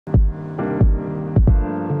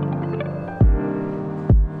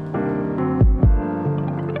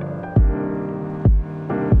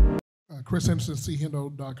Chris Henderson,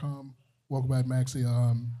 chendo.com. Welcome back, Maxi.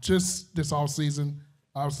 Just this offseason,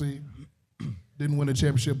 obviously didn't win a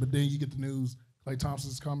championship, but then you get the news Klay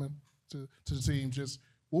Thompson's coming to the team. Just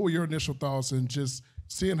what were your initial thoughts and just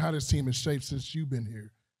seeing how this team has shaped since you've been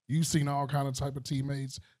here? You've seen all kind of type of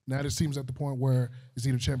teammates. Now this team's at the point where it's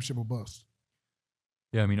either championship or bust.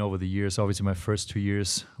 Yeah, I mean, over the years, obviously my first 2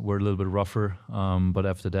 years were a little bit rougher. But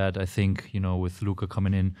after that, I think, with Luka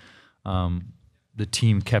coming in, the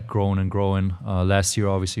team kept growing and growing. Last year,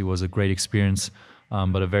 obviously, was a great experience,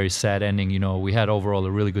 but a very sad ending. We had overall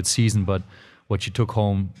a really good season, but what you took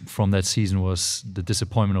home from that season was the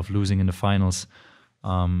disappointment of losing in the finals.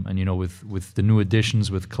 And, with the new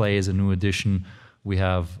additions, with Klay as a new addition, we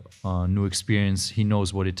have new experience. He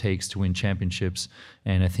knows what it takes to win championships,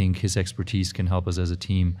 and I think his expertise can help us as a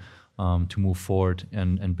team to move forward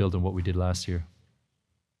and build on what we did last year.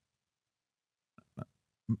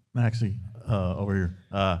 Maxi, over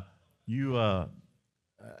here. You,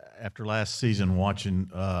 after last season, watching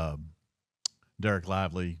Dereck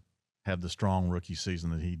Lively have the strong rookie season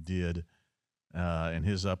that he did and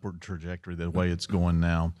his upward trajectory, the way it's going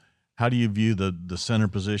now, how do you view the center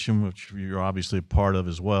position, which you're obviously a part of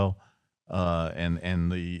as well, and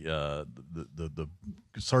the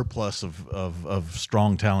surplus of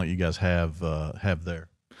strong talent you guys have there?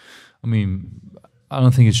 I mean, I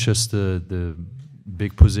don't think it's just the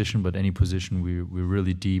big position, but any position we're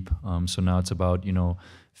really deep. So now it's about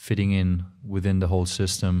fitting in within the whole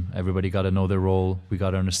system. Everybody got to know their role. We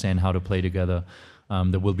got to understand how to play together.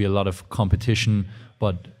 There will be a lot of competition,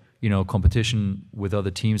 but competition with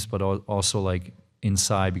other teams, but also like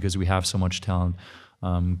inside, because we have so much talent.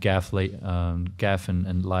 Gaff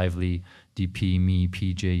and Lively, DP, me,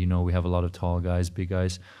 PJ. We have a lot of tall guys, big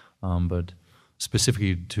guys, but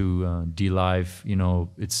specifically to D-Live,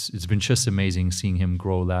 it's been just amazing seeing him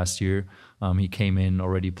grow last year. He came in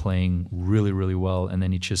already playing really, really well, and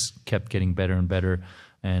then he just kept getting better and better,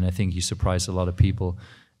 and I think he surprised a lot of people.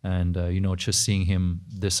 And, just seeing him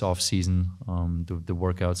this off-season, the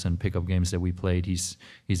workouts and pickup games that we played, he's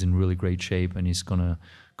in really great shape, and he's going to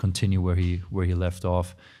continue where he left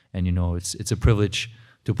off. And, it's a privilege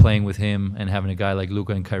to playing with him and having a guy like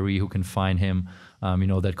Luka and Kyrie who can find him.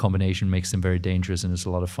 That combination makes him very dangerous, and it's a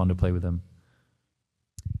lot of fun to play with him.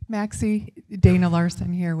 Maxi, Dana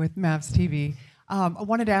Larson here with Mavs TV. I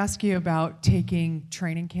wanted to ask you about taking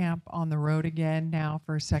training camp on the road again now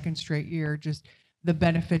for a second straight year, just the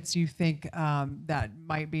benefits you think that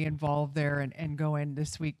might be involved there and going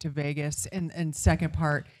this week to Vegas. And second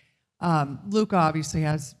part, Luka obviously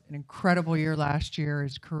has an incredible year last year.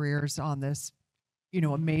 His career's on this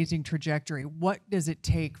amazing trajectory. What does it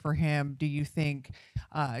take for him, do you think,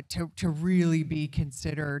 to really be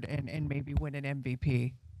considered and maybe win an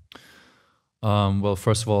MVP? Well,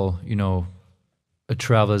 first of all, a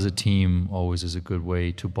travel as a team always is a good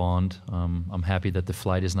way to bond. I'm happy that the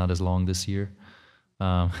flight is not as long this year.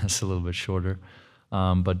 It's a little bit shorter.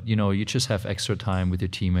 But, you just have extra time with your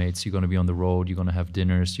teammates. You're going to be on the road. You're going to have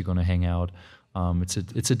dinners. You're going to hang out.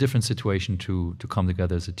 It's a different situation to come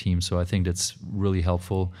together as a team. So I think that's really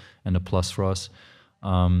helpful and a plus for us.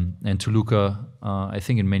 And to Luka, I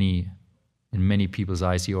think in many people's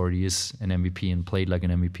eyes, he already is an MVP and played like an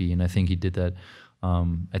MVP. And I think he did that.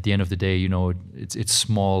 At the end of the day, it's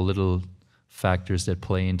small little factors that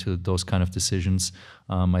play into those kind of decisions.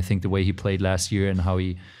 I think the way he played last year and how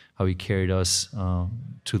he carried us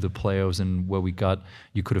to the playoffs and where we got,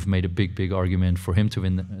 you could have made a big argument for him to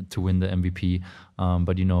win the MVP.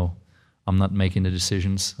 But I'm not making the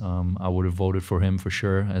decisions. I would have voted for him for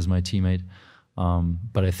sure as my teammate.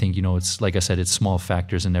 But I think it's like I said, it's small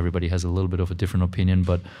factors, and everybody has a little bit of a different opinion.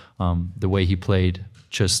 But the way he played,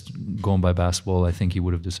 just going by basketball, I think he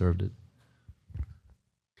would have deserved it.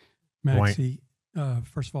 Maxi,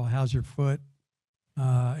 first of all, how's your foot?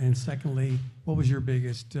 And secondly, what was your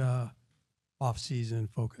biggest off-season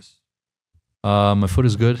focus? My foot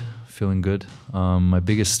is good, feeling good. My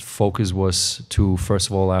biggest focus was to, first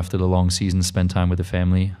of all, after the long season, spend time with the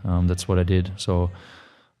family. That's what I did. So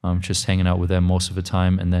just hanging out with them most of the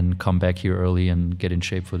time, and then come back here early and get in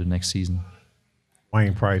shape for the next season.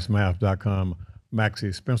 Wayne Price, Mavs.com.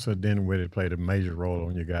 Maxi, Spencer Dinwiddie played a major role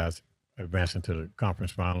on you guys advancing to the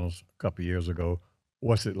conference finals a couple of years ago.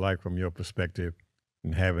 What's it like from your perspective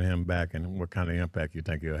and having him back, and what kind of impact you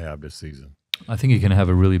think he'll have this season? I think he can have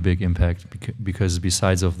a really big impact because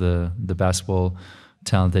besides of the basketball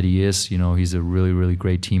talent that he is, he's a really, really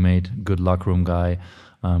great teammate, good locker room guy,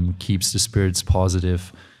 keeps the spirits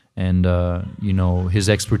positive, And you know, his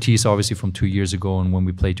expertise, obviously from 2 years ago, and when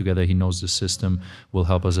we played together, he knows the system, will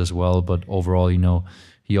help us as well. But overall, you know,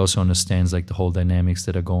 he also understands like the whole dynamics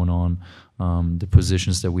that are going on, the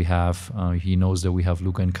positions that we have. He knows that we have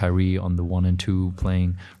Luka and Kyrie on the 1 and 2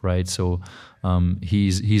 playing, right? So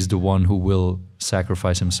he's the one who will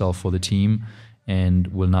sacrifice himself for the team and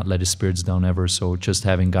will not let his spirits down ever. So just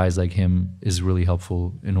having guys like him is really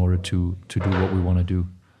helpful in order to do what we want to do.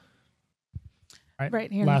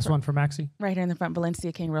 Right here. Last one for Maxi. Right here in the front,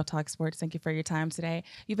 Valencia King, Real Talk Sports. Thank you for your time today.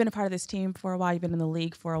 You've been a part of this team for a while. You've been in the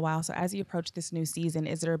league for a while. So as you approach this new season,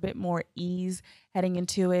 is there a bit more ease heading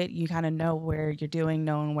into it? You kind of know where you're doing,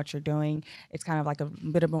 knowing what you're doing. It's kind of like a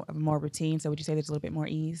bit of a more routine. So would you say there's a little bit more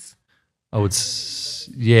ease? I would say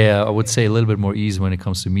a little bit more ease when it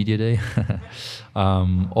comes to media day.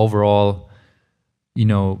 Overall, you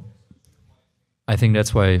know, I think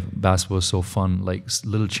that's why basketball is so fun. Like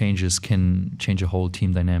little changes can change a whole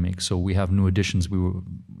team dynamic. So we have new additions.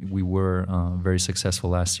 We were very successful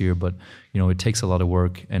last year, but you know it takes a lot of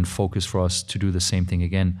work and focus for us to do the same thing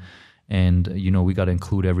again. And you know we got to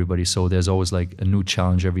include everybody. So there's always like a new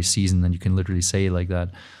challenge every season, and you can literally say it like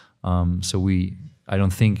that. I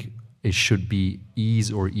don't think it should be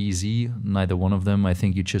ease or easy. Neither one of them. I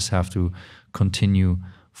think you just have to continue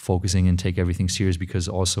focusing and take everything serious, because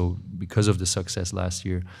of the success last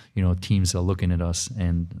year, you know, teams are looking at us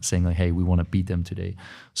and saying like, hey, we want to beat them today.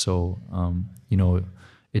 So, you know,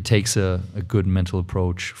 it takes a good mental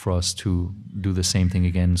approach for us to do the same thing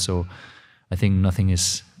again. So I think nothing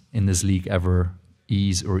is in this league ever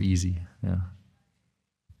ease or easy. Yeah.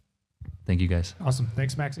 Thank you guys. Awesome.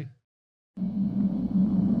 Thanks, Maxi.